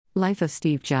Life of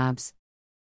Steve Jobs.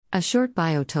 A short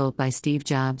bio told by Steve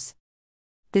Jobs.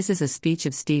 This is a speech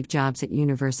of Steve Jobs at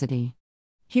university.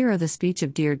 Here are the speech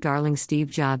of Dear Darling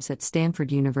Steve Jobs at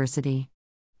Stanford University.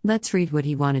 Let's read what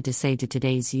he wanted to say to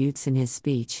today's youths in his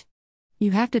speech.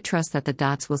 You have to trust that the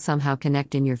dots will somehow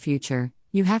connect in your future.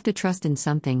 You have to trust in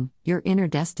something, your inner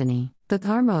destiny, the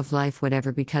karma of life,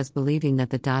 whatever, because believing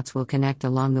that the dots will connect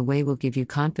along the way will give you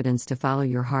confidence to follow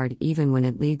your heart even when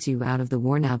it leads you out of the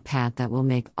worn-out path. That will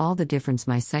make all the difference.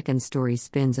 My second story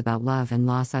spins about love and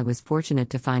loss. I was fortunate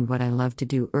to find what I love to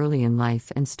do early in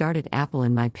life and started Apple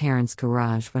in my parents'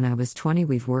 garage when I was 20.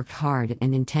 We've worked hard,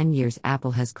 and in 10 years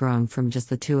Apple has grown from just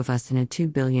the two of us in a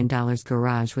 $2 billion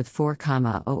garage with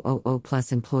 4,000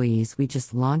 plus employees. We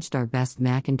just launched our best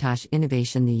Macintosh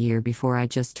innovation the year before I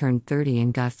just turned 30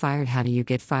 and got fired. How do you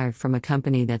get fired from a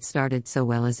company that started so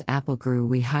well? As Apple grew,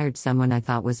 we hired someone I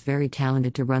thought was very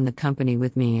talented to run the company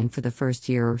with me, and for the first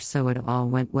year or so it all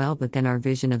went well, but then our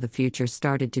vision of the future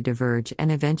started to diverge,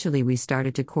 and eventually we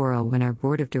started to quarrel when our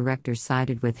board of directors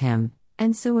sided with him.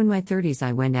 And so in my 30s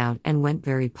I went out and went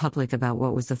very public about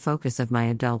what was the focus of my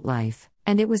adult life.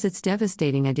 And it's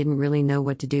devastating. I didn't really know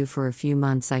what to do. For a few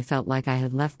months I felt like I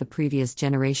had left the previous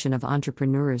generation of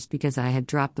entrepreneurs because I had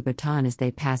dropped the baton as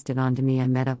they passed it on to me. I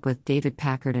met up with David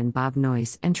Packard and Bob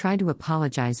Noyce and tried to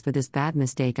apologize for this bad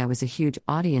mistake. I was a huge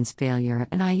audience failure,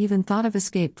 and I even thought of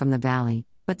escape from the valley,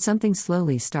 but something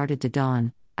slowly started to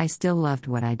dawn. I still loved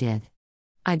what I did.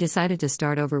 I decided to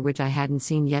start over, which I hadn't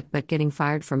seen yet, but getting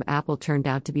fired from Apple turned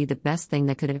out to be the best thing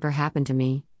that could ever happen to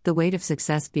me. The weight of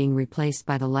success being replaced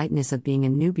by the lightness of being a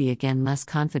newbie again, less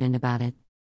confident about it.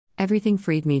 Everything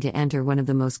freed me to enter one of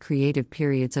the most creative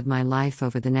periods of my life.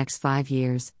 Over the next 5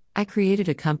 years, I created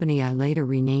a company I later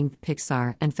renamed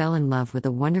Pixar and fell in love with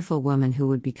a wonderful woman who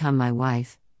would become my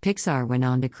wife. Pixar went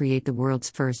on to create the world's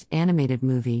first animated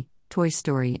movie, Toy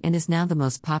Story, and is now the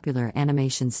most popular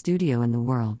animation studio in the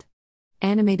world.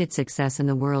 Animated success in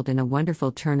the world. In a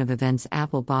wonderful turn of events,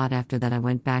 Apple bought. After that I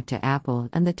went back to Apple,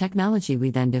 and the technology we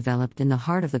then developed in the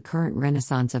heart of the current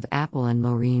renaissance of Apple and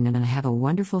Laureen and I have a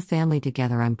wonderful family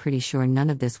together. I'm pretty sure none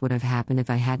of this would have happened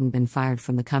if I hadn't been fired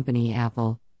from the company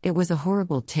Apple. It was a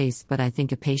horrible taste, but I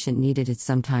think a patient needed it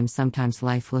sometimes. Sometimes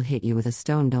life will hit you with a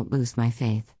stone. Don't lose my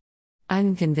faith.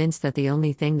 I'm convinced that the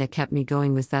only thing that kept me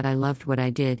going was that I loved what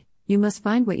I did. You must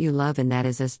find what you love, and that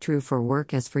is as true for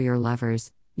work as for your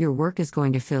lovers. Your work is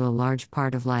going to fill a large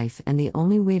part of life, and the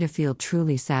only way to feel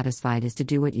truly satisfied is to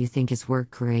do what you think is work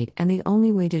great, and the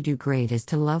only way to do great is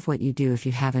to love what you do. If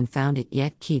you haven't found it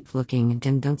yet, keep looking,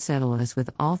 and don't settle. As with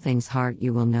all things heart,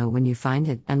 you will know when you find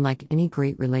it, and like any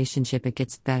great relationship, it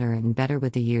gets better and better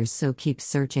with the years, so keep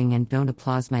searching and don't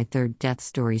applause. My third death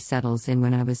story settles in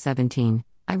when I was 17.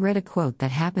 I read a quote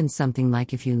that happened something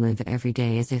like, if you live every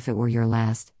day as if it were your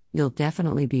last, you'll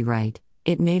definitely be right.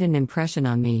 It made an impression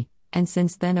on me. And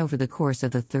since then, over the course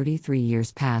of the 33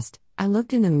 years past, I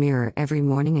looked in the mirror every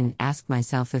morning and asked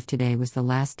myself, if today was the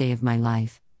last day of my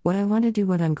life, would I want to do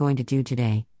what I'm going to do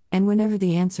today? And whenever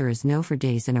the answer is no for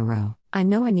days in a row, I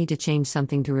know I need to change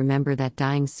something. To remember that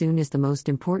dying soon is the most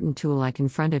important tool. I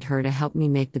confronted her to help me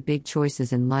make the big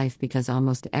choices in life, because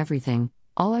almost everything,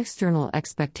 all external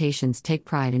expectations, take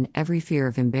pride in every fear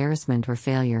of embarrassment or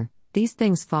failure. These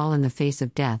things fall in the face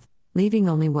of death, leaving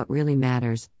only what really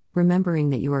matters.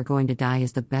 Remembering that you are going to die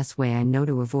is the best way I know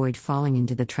to avoid falling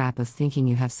into the trap of thinking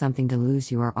you have something to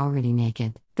lose. You are already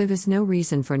naked. There is no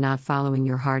reason for not following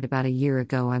your heart. About a year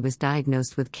ago I was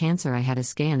diagnosed with cancer. I had a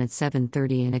scan at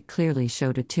 7:30 and it clearly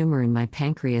showed a tumor in my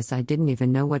pancreas. I didn't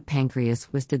even know what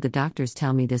pancreas was. Did the doctors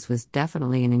tell me this was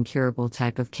definitely an incurable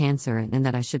type of cancer and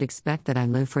that I should expect that I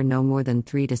live for no more than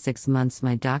 3 to 6 months?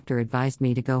 My doctor advised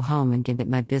me to go home and get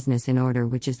my business in order,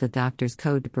 which is the doctor's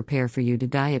code to prepare for you to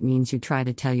die. It means you try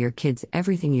to tell your kids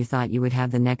everything you thought you would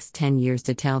have the next 10 years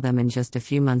to tell them in just a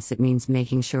few months. It means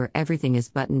making sure everything is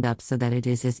buttoned up so that it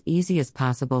is as easy as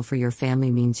possible for your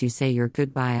family. Means you say your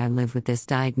goodbye. I live with this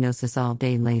diagnosis all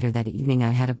day. Later that evening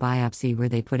I had a biopsy where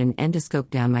they put an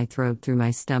endoscope down my throat, through my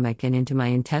stomach and into my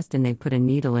intestine. They put a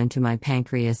needle into my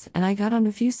pancreas and I got on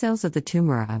a few cells of the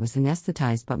tumor. I was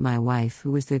anesthetized, but my wife,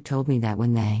 who was there, told me that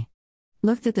when they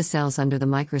looked at the cells under the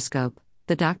microscope,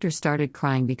 the doctor started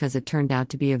crying because it turned out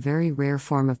to be a very rare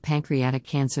form of pancreatic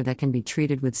cancer that can be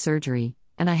treated with surgery,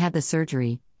 and I had the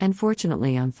surgery, and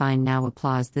fortunately I'm fine now.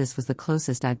 Applause. This was the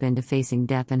closest I've been to facing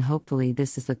death, and hopefully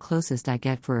this is the closest I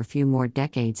get for a few more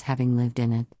decades having lived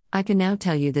in it. I can now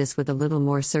tell you this with a little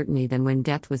more certainty than when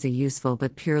death was a useful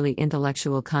but purely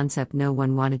intellectual concept no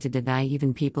one wanted to deny.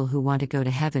 Even people who want to go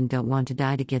to heaven don't want to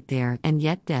die to get there, and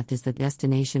yet death is the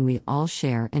destination we all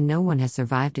share and no one has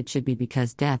survived. It should be,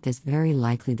 because death is very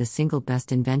likely the single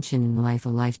best invention in life. A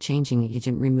life-changing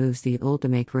agent removes the old to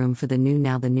make room for the new.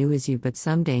 Now the new is you, but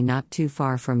someday not too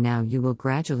far from now you will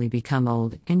gradually become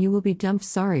old, and you will be dumped.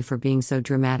 Sorry for being so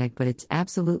dramatic, but it's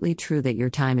absolutely true that your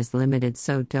time is limited,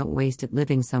 so don't waste it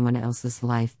living someone else's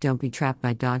life. Don't be trapped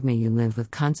by dogma. You live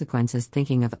with consequences.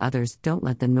 Thinking of others. Don't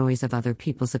let the noise of other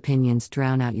people's opinions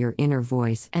drown out your inner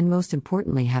voice, and most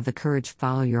importantly, have the courage.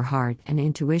 Follow your heart and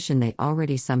intuition. They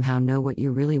already somehow know what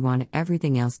you really want,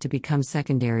 everything else to become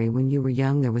secondary. When you were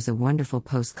young, there was a wonderful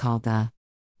post called the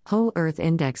Whole Earth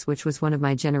Index, which was one of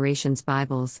my generation's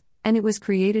Bibles, and it was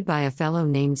created by a fellow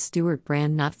named Stuart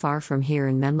Brand not far from here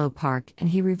in Menlo Park, and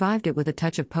he revived it with a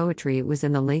touch of poetry. It was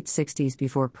in the late 60s,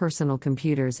 before personal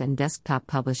computers and desktop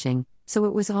publishing, so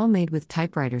it was all made with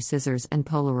typewriter scissors and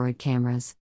Polaroid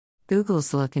cameras.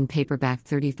 Google's look in paperback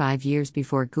 35 years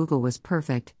before Google was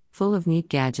perfect, full of neat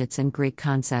gadgets and great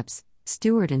concepts.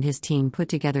 Stuart and his team put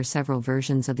together several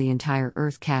versions of the entire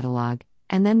Earth catalog,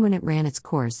 and then when it ran its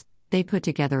course, they put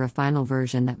together a final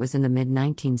version that was in the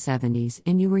mid-1970s,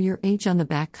 and you were your age. On the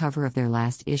back cover of their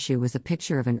last issue was a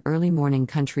picture of an early morning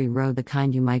country road, the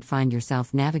kind you might find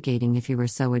yourself navigating if you were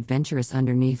so adventurous.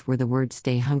 Underneath were the words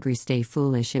 "Stay hungry, stay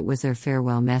foolish." It was their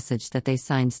farewell message that they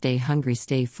signed. Stay hungry,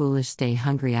 stay foolish, stay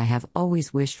hungry. I have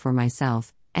always wished for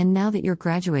myself, and now that you're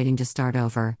graduating to start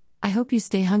over, I hope you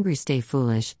stay hungry, stay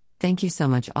foolish. Thank you so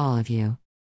much, all of you.